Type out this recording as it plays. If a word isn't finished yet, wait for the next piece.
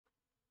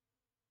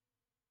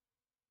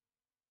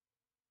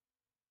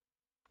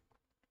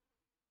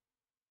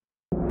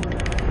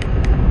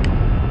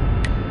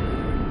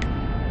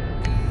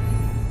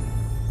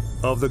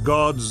Of the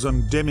gods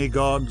and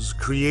demigods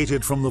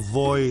created from the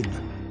void,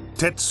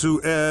 Tetsu,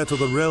 heir to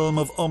the realm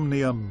of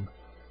Omnium,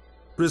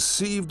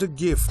 received a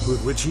gift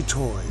with which he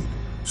toyed.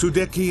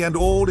 Sudeki and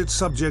all its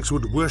subjects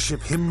would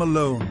worship him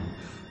alone,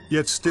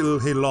 yet still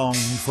he longed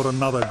for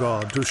another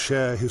god to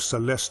share his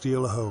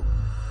celestial home.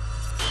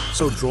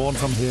 So drawn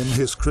from him,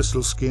 his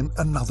crystal skin,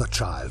 another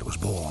child was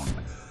born.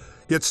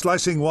 Yet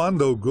slicing one,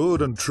 though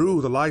good and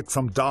true, the light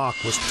from dark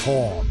was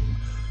torn.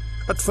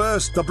 At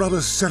first the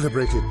brothers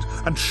celebrated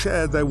and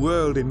shared their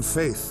world in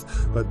faith,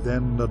 but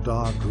then the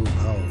dark grew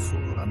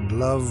powerful and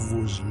love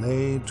was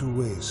laid to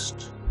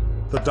waste.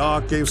 The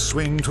dark gave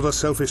swing to the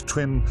selfish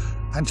twin,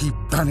 and he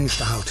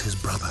banished out his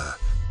brother.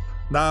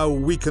 Now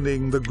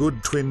weakening, the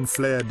good twin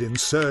fled in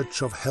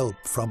search of help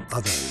from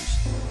others.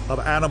 Of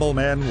animal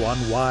men,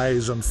 one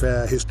wise and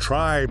fair, his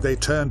tribe they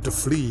turned to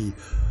flee,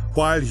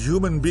 while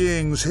human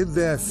beings hid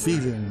their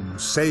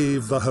feelings,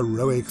 save the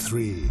heroic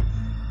three.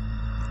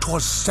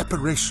 'Twas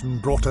separation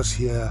brought us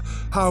here.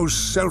 How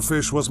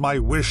selfish was my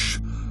wish.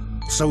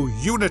 So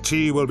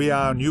unity will be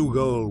our new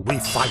goal. We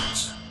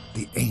fight,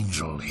 the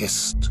angel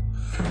hissed.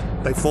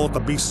 They fought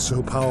the beast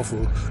so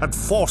powerful and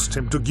forced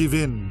him to give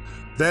in.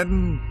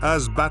 Then,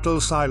 as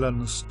battle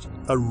silenced,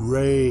 a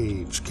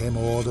rage came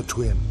o'er the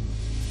twin.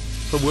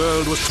 The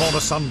world was torn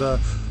asunder,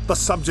 the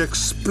subjects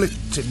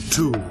split in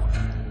two.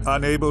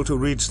 Unable to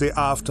reach the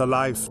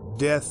afterlife,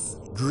 death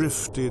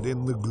drifted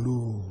in the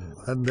gloom.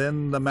 And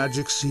then the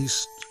magic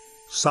ceased.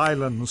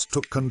 Silence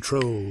took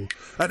control.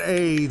 An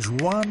age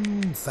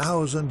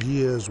 1,000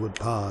 years would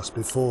pass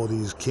before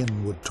these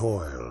kin would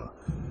toil.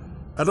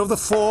 And of the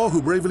four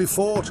who bravely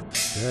fought,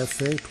 their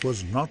fate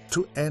was not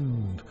to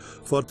end,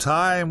 for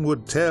time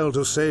would tell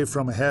to save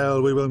from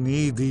hell we will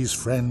need these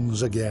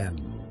friends again.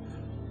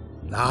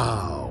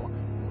 Now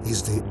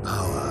is the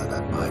hour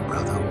that my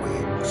brother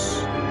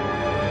wakes.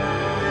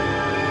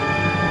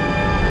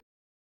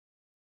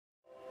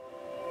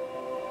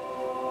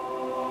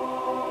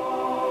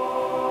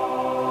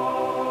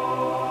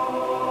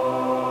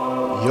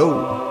 Yo,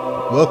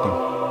 welcome.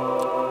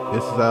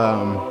 This is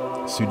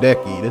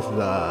Sudeki. This is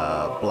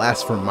a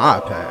blast from my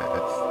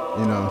past.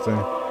 You know what I'm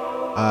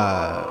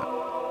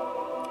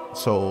saying?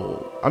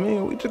 So I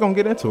mean, we just gonna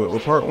get into it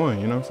with part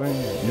one. You know what I'm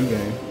saying? New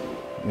game.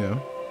 You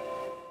know,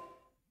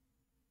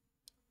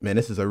 man,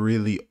 this is a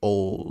really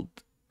old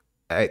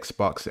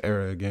Xbox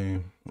era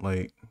game.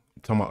 Like,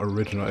 talking about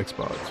original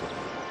Xbox.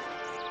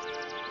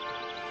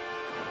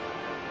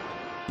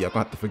 Yeah, I'm gonna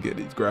have to forget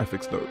these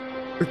graphics though.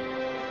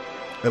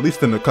 At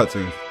least in the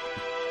cutscenes.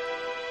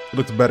 It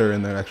looks better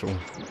in the actual,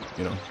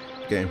 you know,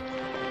 game.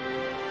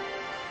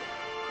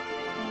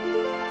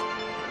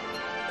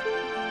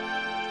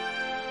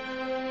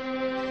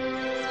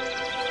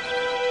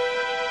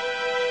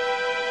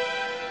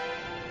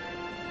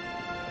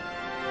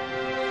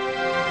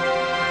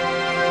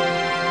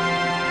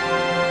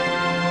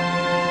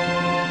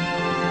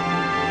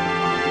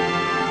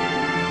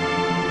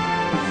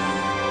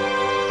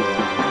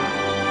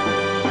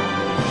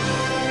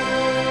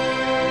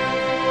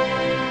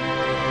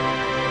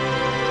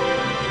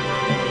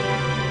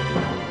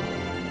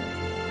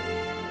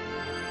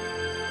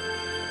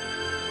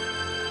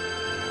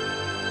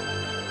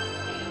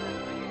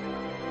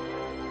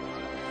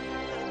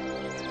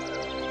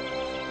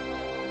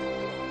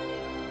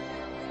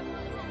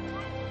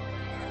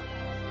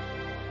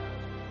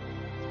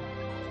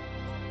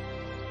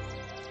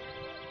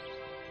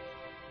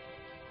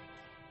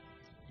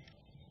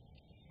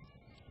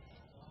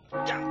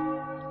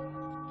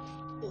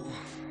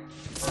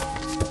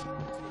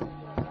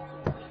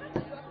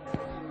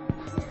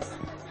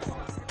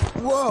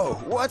 Whoa,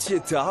 what's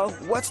it, doll?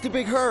 What's the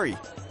big hurry?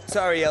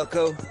 Sorry,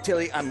 Elko.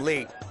 Tilly, I'm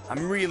late.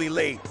 I'm really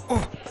late.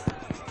 Oh.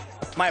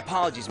 My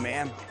apologies,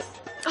 ma'am.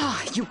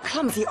 Ah, you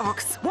clumsy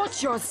ox.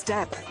 Watch your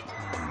step.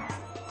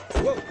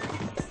 Whoa.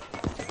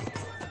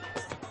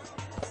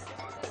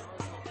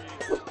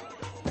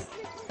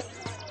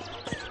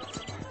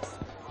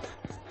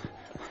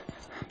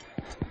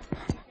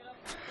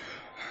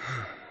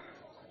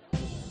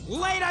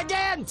 Late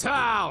again,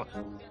 Tal!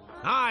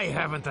 I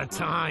haven't the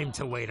time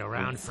to wait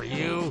around for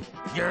you.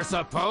 You're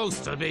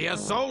supposed to be a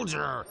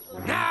soldier.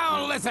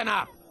 Now listen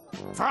up,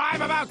 for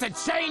I'm about to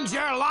change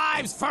your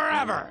lives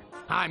forever.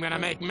 I'm gonna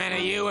make men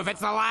of you if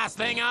it's the last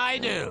thing I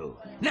do.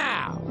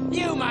 Now,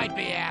 you might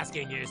be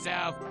asking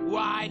yourself,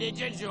 why did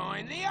you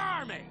join the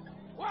army?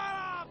 Well,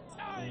 I'll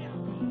tell you.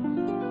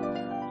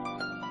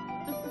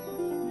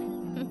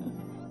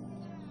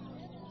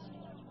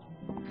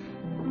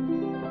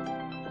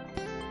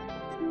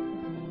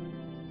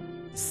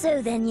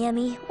 So then,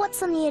 Yemi,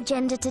 what's on the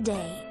agenda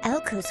today?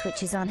 Elko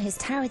switches on his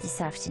tower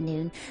this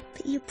afternoon,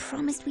 but you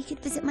promised we could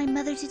visit my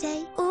mother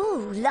today?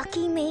 Ooh,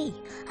 lucky me.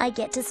 I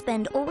get to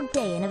spend all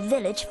day in a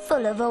village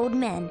full of old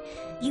men.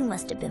 You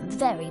must have been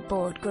very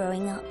bored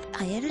growing up.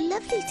 I had a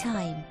lovely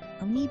time.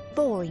 Only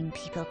boring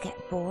people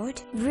get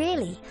bored.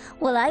 Really?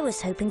 Well, I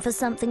was hoping for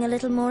something a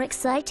little more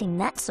exciting,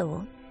 that's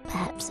all.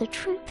 Perhaps a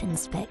troop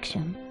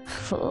inspection.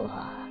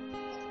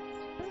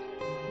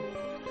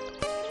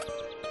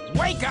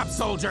 Wake up,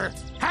 soldier!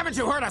 Haven't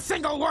you heard a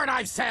single word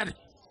I've said?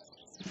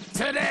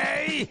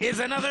 Today is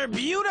another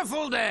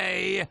beautiful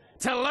day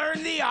to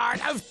learn the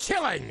art of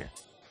killing.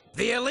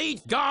 The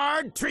elite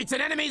guard treats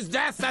an enemy's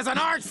death as an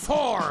art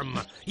form.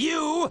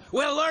 You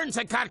will learn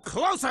to cut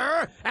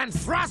closer and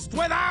thrust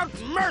without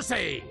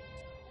mercy.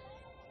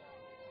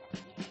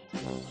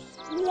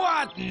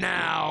 What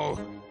now?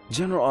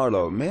 General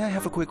Arlo, may I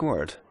have a quick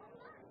word?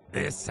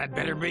 This had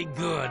better be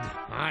good.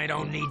 I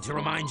don't need to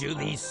remind you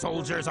these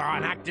soldiers are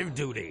on active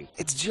duty.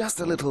 It's just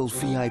a little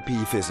VIP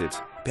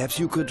visit. Perhaps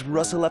you could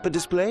rustle up a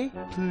display,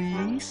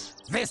 please?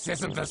 This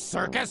isn't the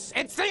circus,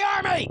 it's the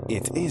army!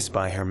 It is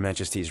by Her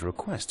Majesty's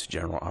request,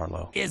 General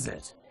Arlo. Is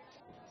it?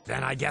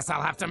 Then I guess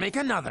I'll have to make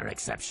another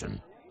exception.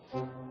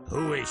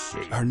 Who is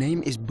she? Her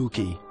name is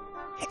Buki.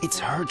 It's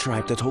her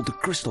tribe that hold the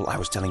crystal I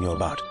was telling you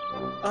about.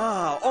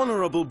 Ah,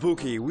 Honorable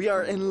Buki, we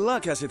are in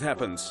luck as it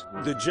happens.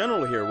 The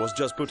General here was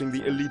just putting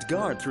the elite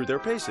guard through their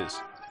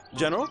paces.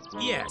 General?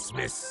 Yes,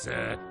 Miss,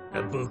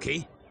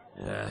 Ibuki.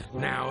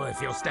 Now, if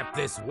you'll step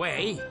this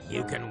way,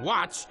 you can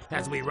watch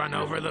as we run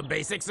over the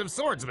basics of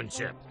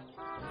swordsmanship.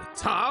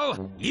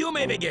 Tal, you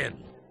may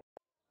begin.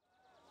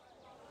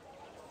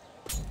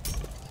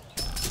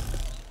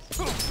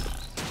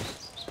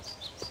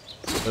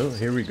 Oh,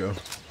 here we go.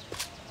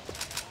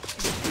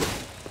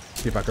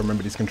 See if I can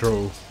remember these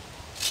controls.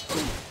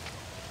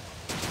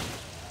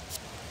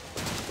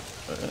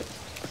 Okay.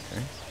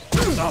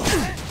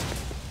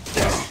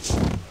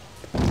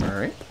 All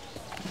right.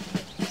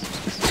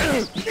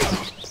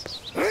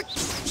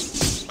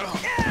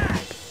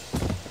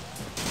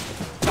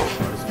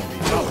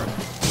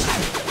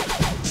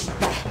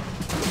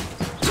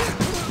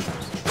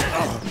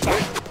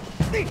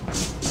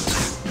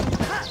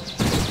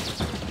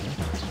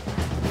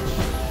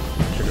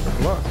 Trigger the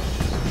block.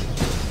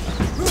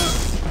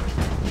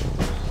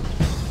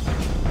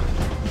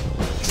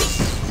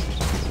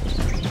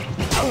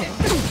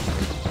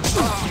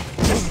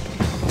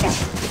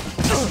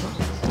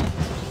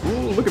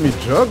 Ooh, look at me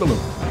juggle him.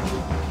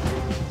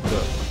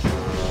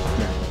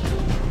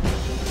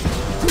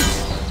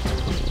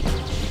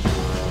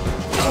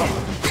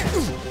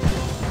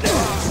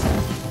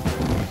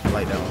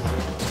 Light down.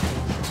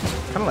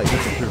 Kind of like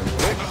this too.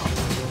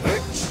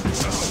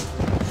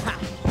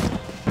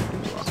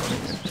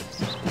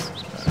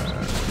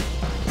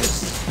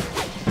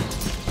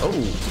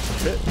 Oh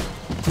shit.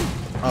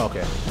 Oh,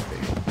 okay.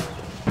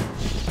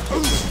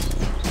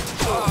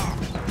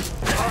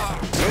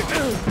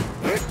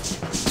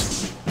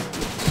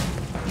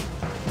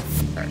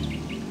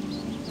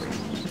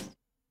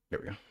 There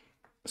we go.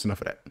 That's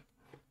enough of that.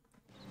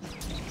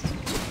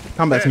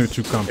 Combat's new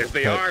too complicated. Is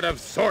the art of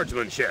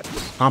swordsmanship.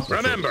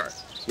 Complicated. Remember,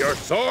 your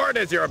sword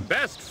is your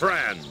best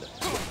friend.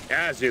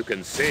 As you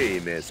can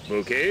see, Miss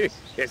Buki,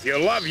 if you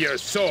love your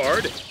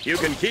sword, you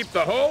can keep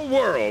the whole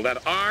world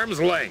at arm's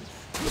length.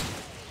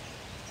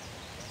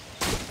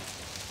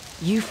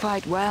 You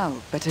fight well,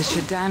 but a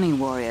Shadani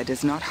warrior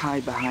does not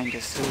hide behind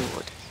a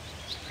sword.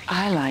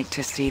 I like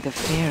to see the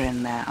fear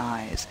in their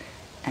eyes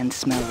and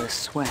smell the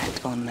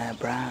sweat on their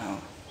brow.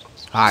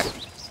 Hi.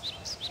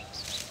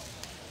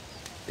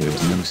 There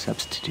is no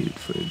substitute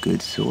for a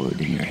good sword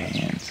in your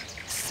hands.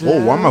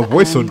 Whoa, why my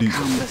voice so deep?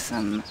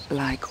 Cumbersome,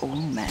 like all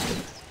men.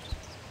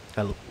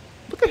 Hello.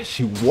 Look at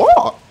she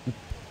walk.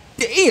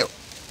 Damn.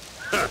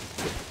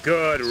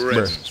 Good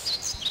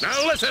riddance.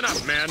 Now listen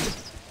up, men.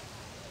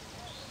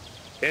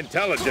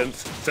 Intelligence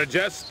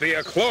suggests the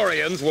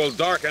Aklorians will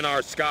darken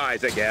our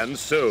skies again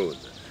soon.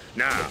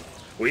 Now,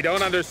 we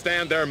don't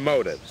understand their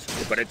motives,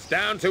 but it's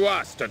down to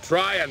us to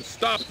try and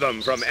stop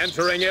them from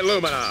entering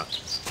Illumina.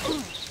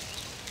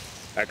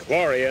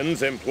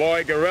 Aklorians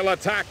employ guerrilla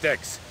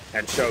tactics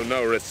and show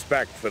no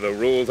respect for the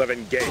rules of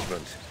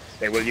engagement.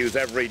 They will use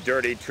every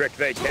dirty trick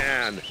they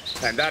can,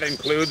 and that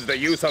includes the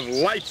use of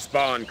light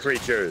spawn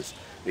creatures.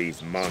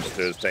 These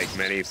monsters take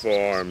many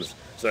forms,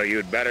 so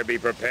you'd better be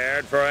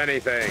prepared for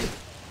anything.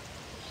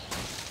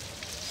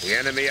 The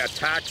enemy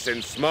attacks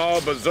in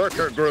small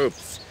berserker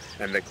groups,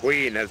 and the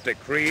Queen has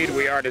decreed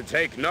we are to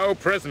take no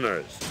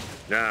prisoners.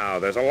 Now,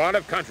 there's a lot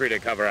of country to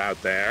cover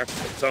out there,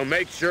 so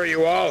make sure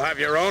you all have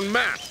your own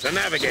map to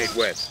navigate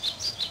with.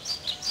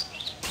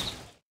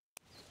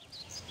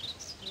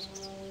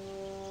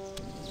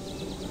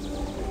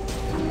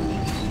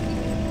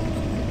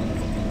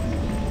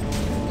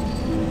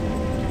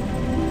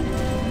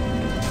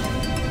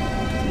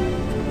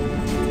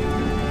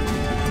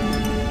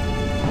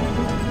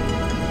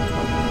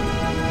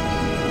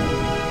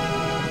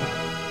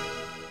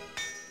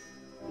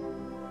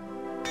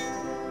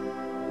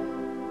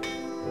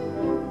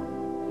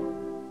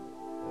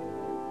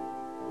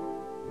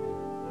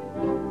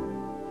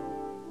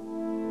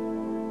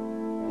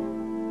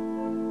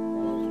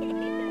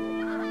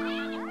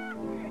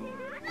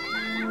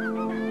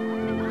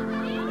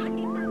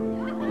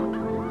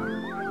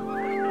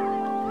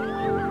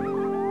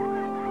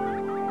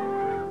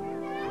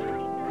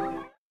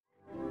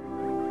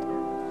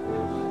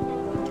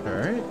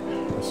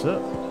 What's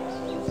up?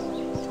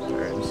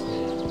 Alright,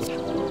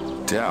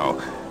 Tao,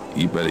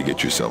 You better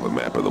get yourself a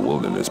map of the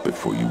wilderness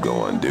before you go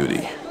on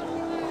duty.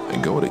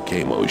 And go to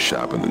Kamo's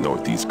shop in the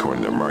northeast corner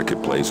of the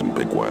marketplace and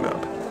pick one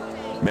up.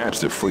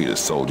 Maps are free to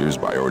soldiers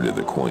by order of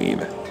the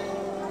Queen.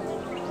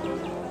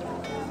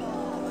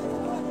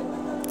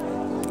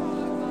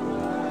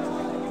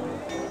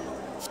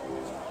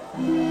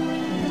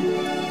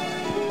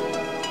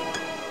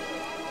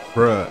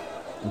 Bruh,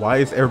 why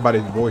is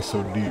everybody's voice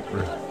so deep,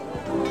 bruh?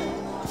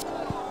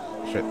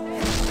 Shit.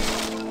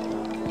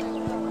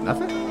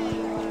 Nothing?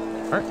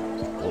 Alright.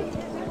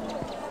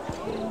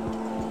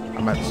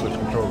 I'm about to switch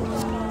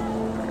controllers.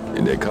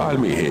 And they call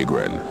me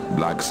Haigou,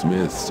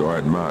 blacksmith,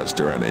 sword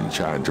master, and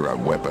enchanter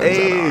of weapons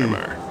Hey. and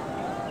armor.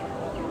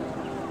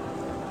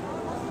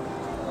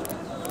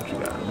 What you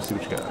got? Let me see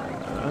what you got.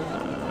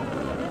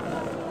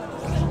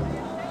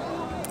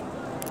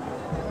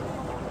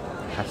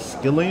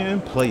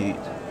 Haskillian plate.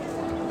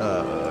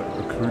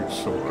 Recruit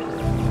sword.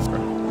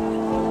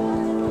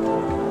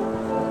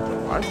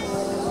 Why? I'm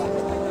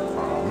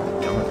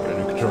gonna get a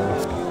new controller.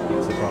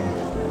 That's the problem. I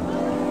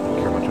don't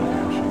care about your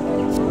damn shit.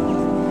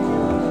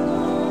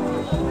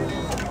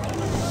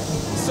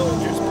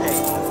 Soldiers pay.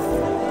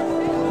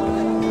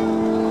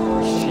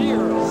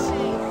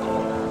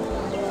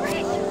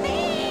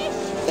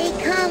 They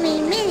call me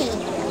Minnie,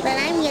 but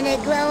I'm gonna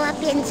grow up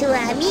into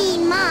a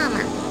mean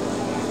mama.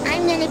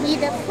 I'm gonna be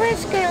the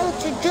first girl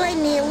to join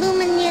the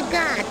Illumina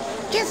God,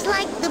 just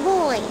like the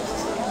boys.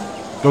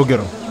 Go get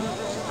him.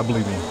 I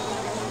believe in you.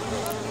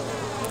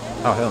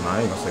 Oh, hell no,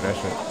 I ain't gonna say that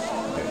shit.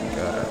 Yeah,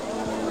 God.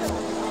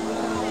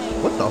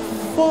 What the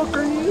fuck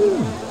are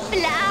you?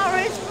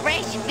 Flowers,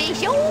 fresh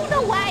fish, all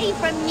the way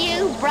from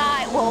New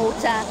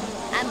Brightwater.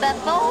 And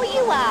before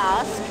you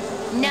ask,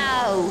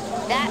 no,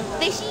 that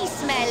fishy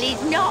smell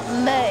is not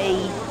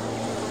me.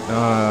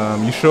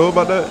 You sure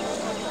about that?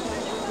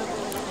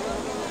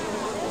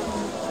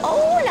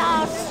 All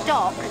our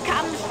stock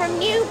comes from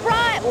New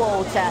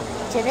Brightwater,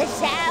 to the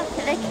south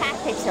of the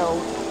capital.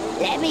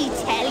 Let me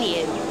tell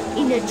you,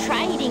 in the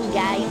trading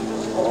game,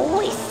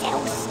 always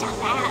sell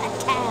stuff out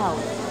of town.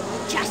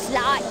 Just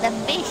like the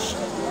fish,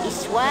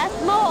 it's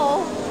worth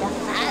more the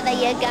further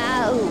you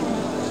go.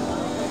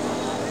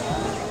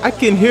 I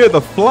can hear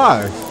the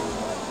flies.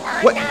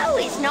 I What? know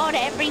it's not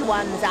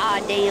everyone's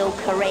ideal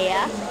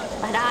career,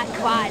 but I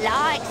quite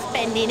like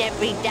spending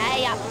every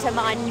day up to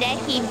my neck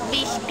in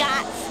fish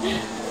guts.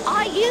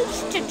 I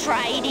used to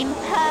trade in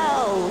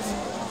pearls,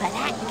 but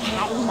that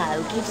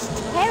Kamo gives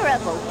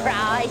terrible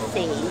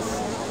prices.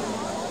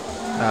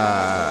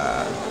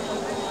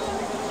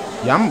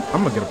 Yeah, I'm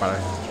gonna get up out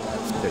of here.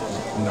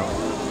 No,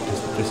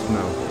 just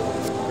no.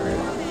 Alright,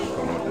 what's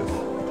going on with this?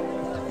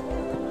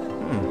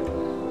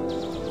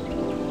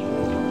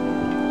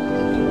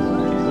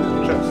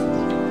 Chest.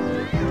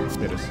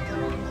 It is.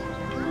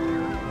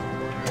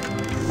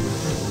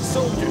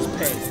 Soldiers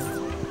pay.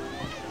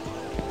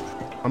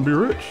 I'm be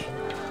rich.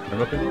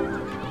 Okay.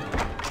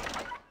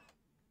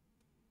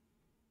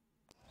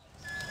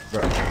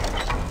 Bro,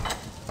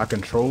 my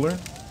controller,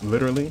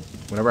 literally,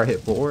 whenever I hit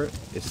forward,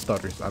 it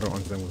stutters. I don't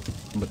understand what.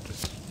 But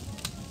just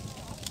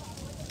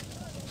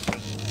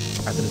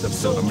after this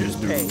episode, I'm gonna just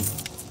do.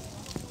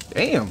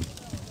 Damn.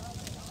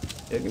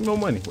 Yeah, give me no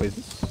money. Wait, is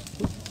this?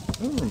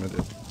 I don't remember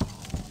this.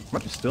 Am I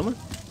just stealing?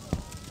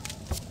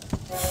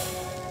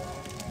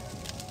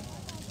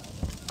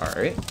 All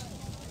right.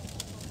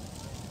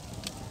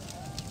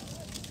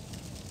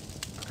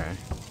 Okay.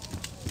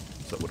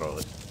 What's up with all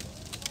this?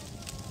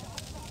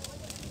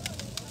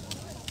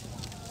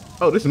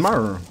 Oh, this is my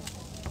room.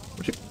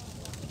 What you?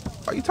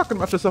 Are you talking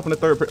about yourself in the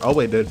third person? Oh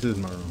wait, this is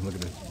my room. Look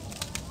at this.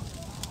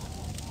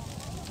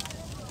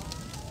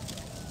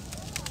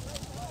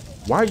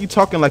 Why are you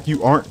talking like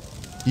you aren't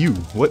you?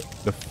 What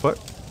the fuck?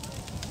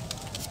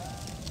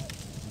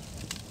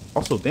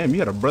 Also, damn, you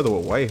had a brother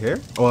with white hair?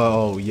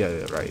 Oh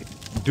yeah, right.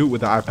 Dude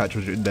with the eye patch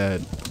was your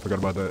dad. I forgot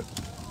about that.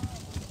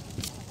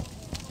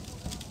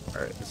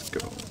 Alright, let's go.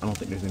 I don't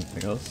think there's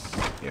anything else.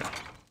 Yeah.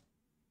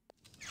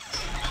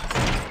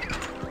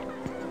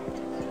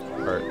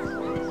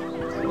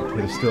 Alright.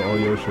 It's still all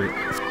your shit.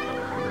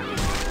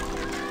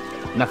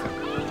 Nothing.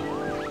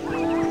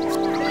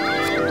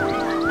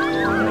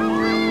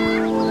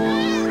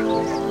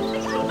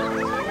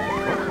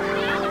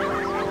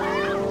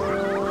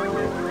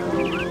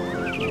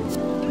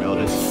 Smell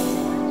this.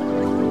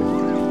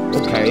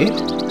 Okay.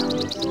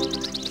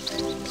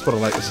 That's what I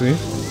like to see.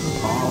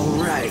 All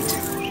right.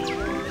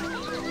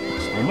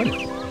 More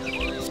money.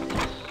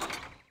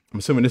 I'm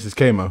assuming this is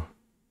Kamo.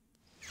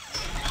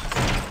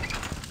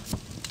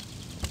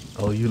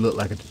 Oh, you look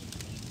like a...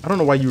 I don't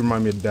know why you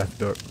remind me of Death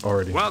Duck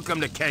already.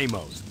 Welcome to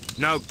Kamo's.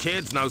 No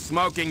kids, no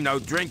smoking, no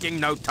drinking,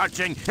 no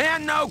touching,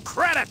 and no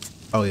credit!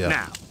 Oh, yeah.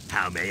 Now,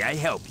 how may I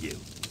help you?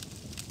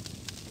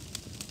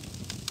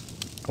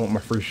 I want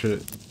my free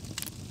shit.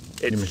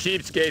 It's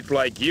cheapskates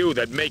like you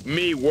that make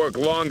me work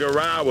longer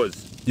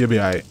hours. You'll be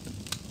alright.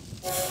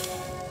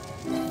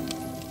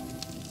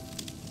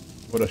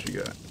 What else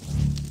you got?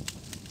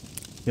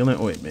 Healing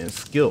ointment,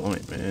 skill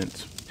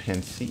ointment,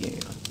 Panacea.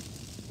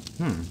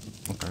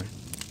 Okay.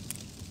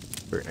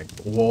 Very nice.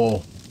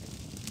 Whoa.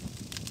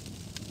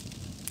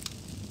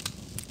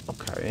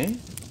 Okay.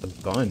 A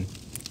gun.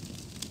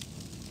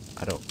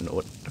 I don't know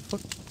what the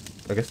fuck.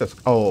 I guess that's...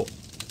 Oh.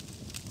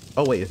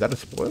 Oh, wait. Is that a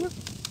spoiler?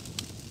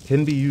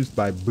 Can be used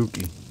by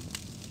Buki,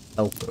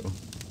 Elko,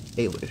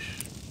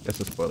 Ailish.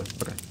 That's a spoiler.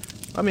 Okay.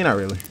 I mean, not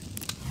really.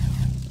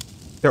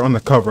 They're on the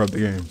cover of the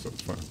game, so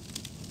it's fine.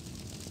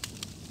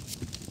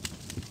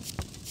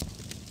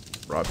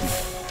 Robbie.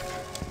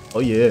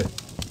 Oh, yeah.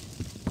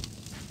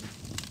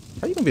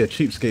 How you gonna be a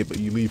cheapskate, but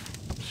you leave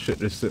shit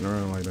just sitting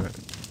around like that?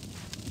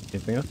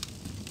 Anything else?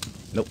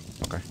 Nope.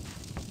 Okay.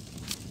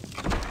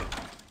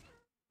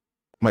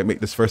 Might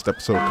make this first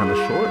episode kind of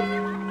short,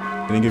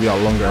 and then give y'all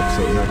a longer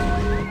episode next.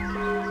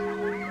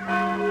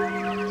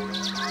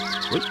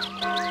 Wait.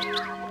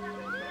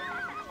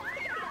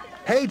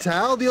 Hey,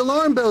 Tal, the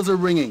alarm bells are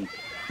ringing.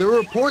 There are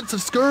reports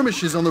of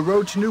skirmishes on the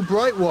road to New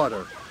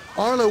Brightwater.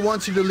 Arlo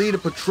wants you to lead a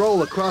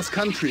patrol across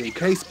country in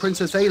case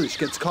Princess Ailish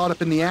gets caught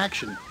up in the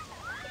action.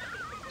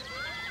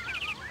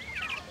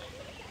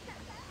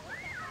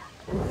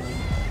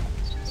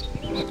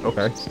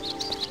 Okay.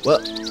 Well,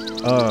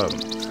 alright.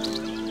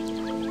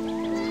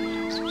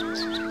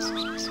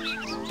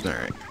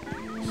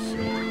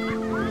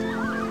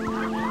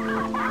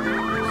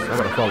 So I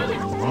gotta follow it.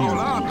 Roll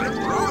up!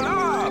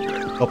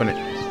 Open it.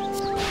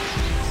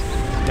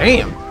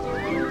 Damn!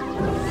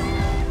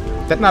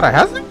 Is that not a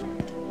hazard?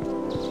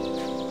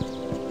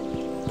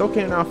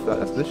 Okay, now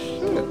that's the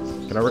shit.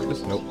 Can I wreck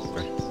this? Nope.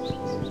 Okay.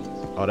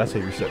 Oh, that's how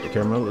you reset the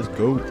camera. Let's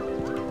go.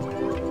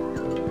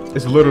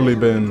 It's literally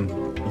been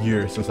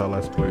years since I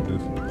last played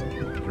this.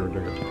 It's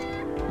ridiculous.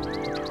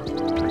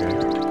 Okay.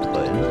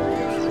 Button.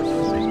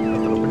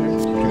 Nothing over here.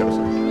 What you gotta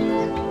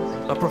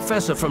say? A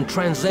professor from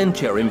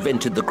Transentia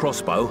invented the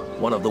crossbow,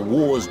 one of the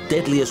war's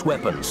deadliest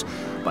weapons.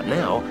 But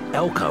now,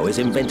 Elko has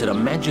invented a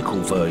magical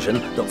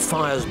version that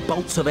fires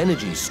bolts of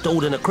energy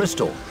stored in a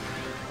crystal.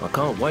 I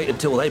can't wait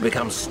until they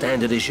become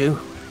standard issue.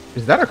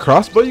 Is that a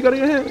crossbow you got in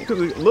your hand? Because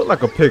it looked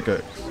like a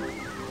pickaxe.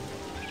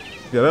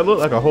 Yeah, that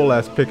looked like a whole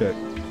ass pickaxe.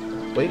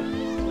 Wait.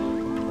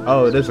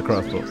 Oh, it is a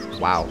crossbow.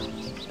 Wow.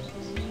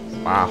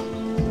 Wow.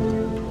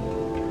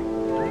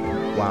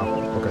 Wow.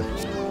 Okay.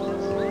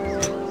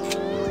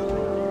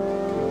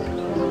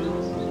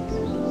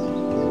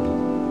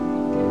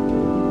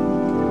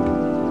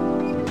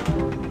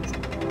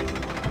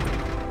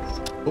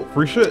 Oh,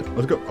 free shit.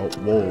 Let's go. Oh,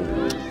 whoa.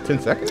 10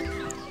 seconds?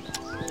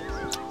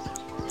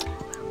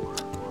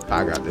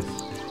 I got this.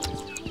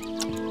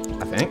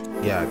 I think.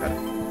 Yeah, I got it.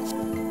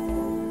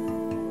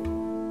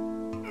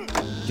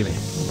 Give me.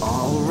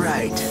 All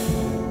right.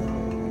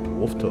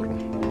 Wolf totem.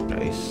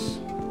 Nice.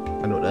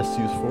 I know what that's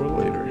used for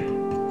later.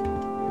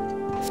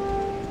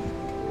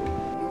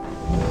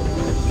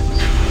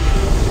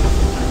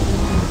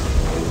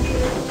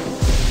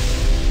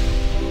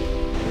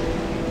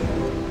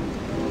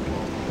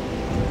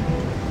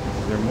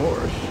 Is there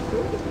more?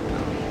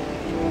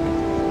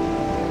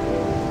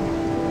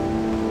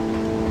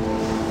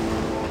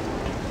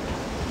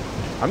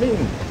 I mean,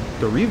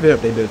 the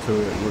revamp they did to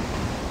it,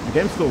 the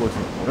game still looks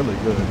really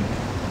good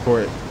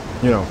for it,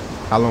 you know,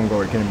 how long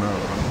ago it came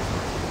out.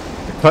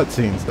 The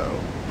cutscenes, though,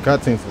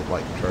 cutscenes look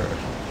like trash.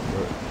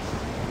 But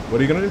what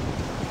are you gonna do?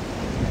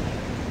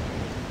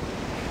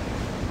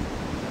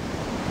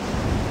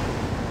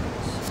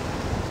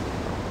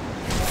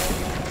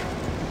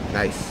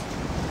 Nice.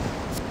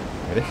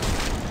 Ready?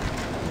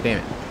 Damn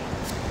it.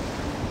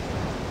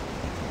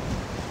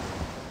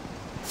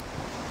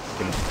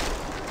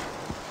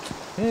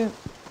 Man,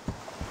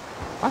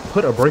 I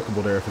put a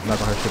breakable there if it's not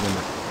gonna have shit in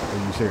it. Are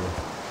you serious?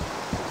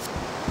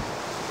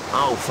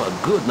 Oh, for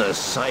goodness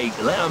sake,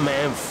 let a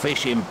man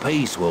fish in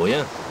peace, will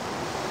you?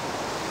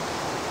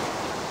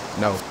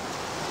 No.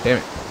 Damn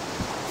it.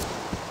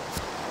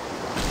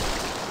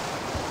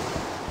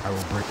 I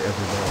will break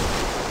every ball.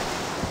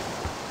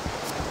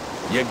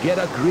 You get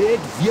a great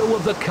view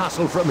of the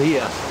castle from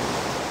here.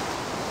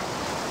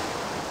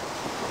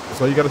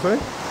 That's all you gotta say?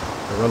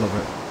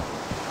 Irrelevant.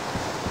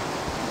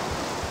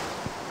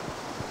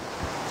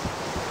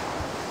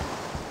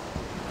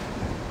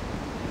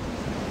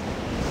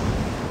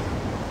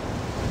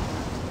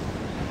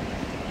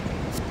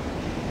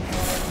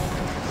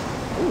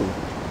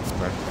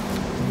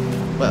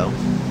 Well,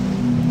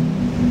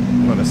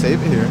 I'm gonna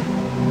save it here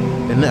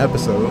in the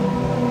episode,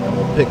 and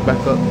we'll pick back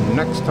up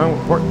next time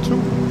with part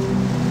 2.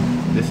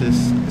 This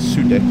is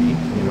Sudeki,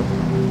 you know.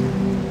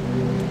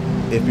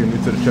 If you're new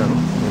to the channel,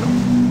 you know,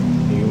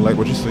 and you like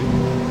what you see,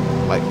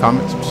 like,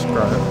 comment,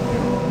 subscribe, you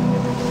know,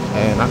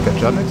 and I'll catch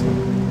y'all next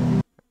time.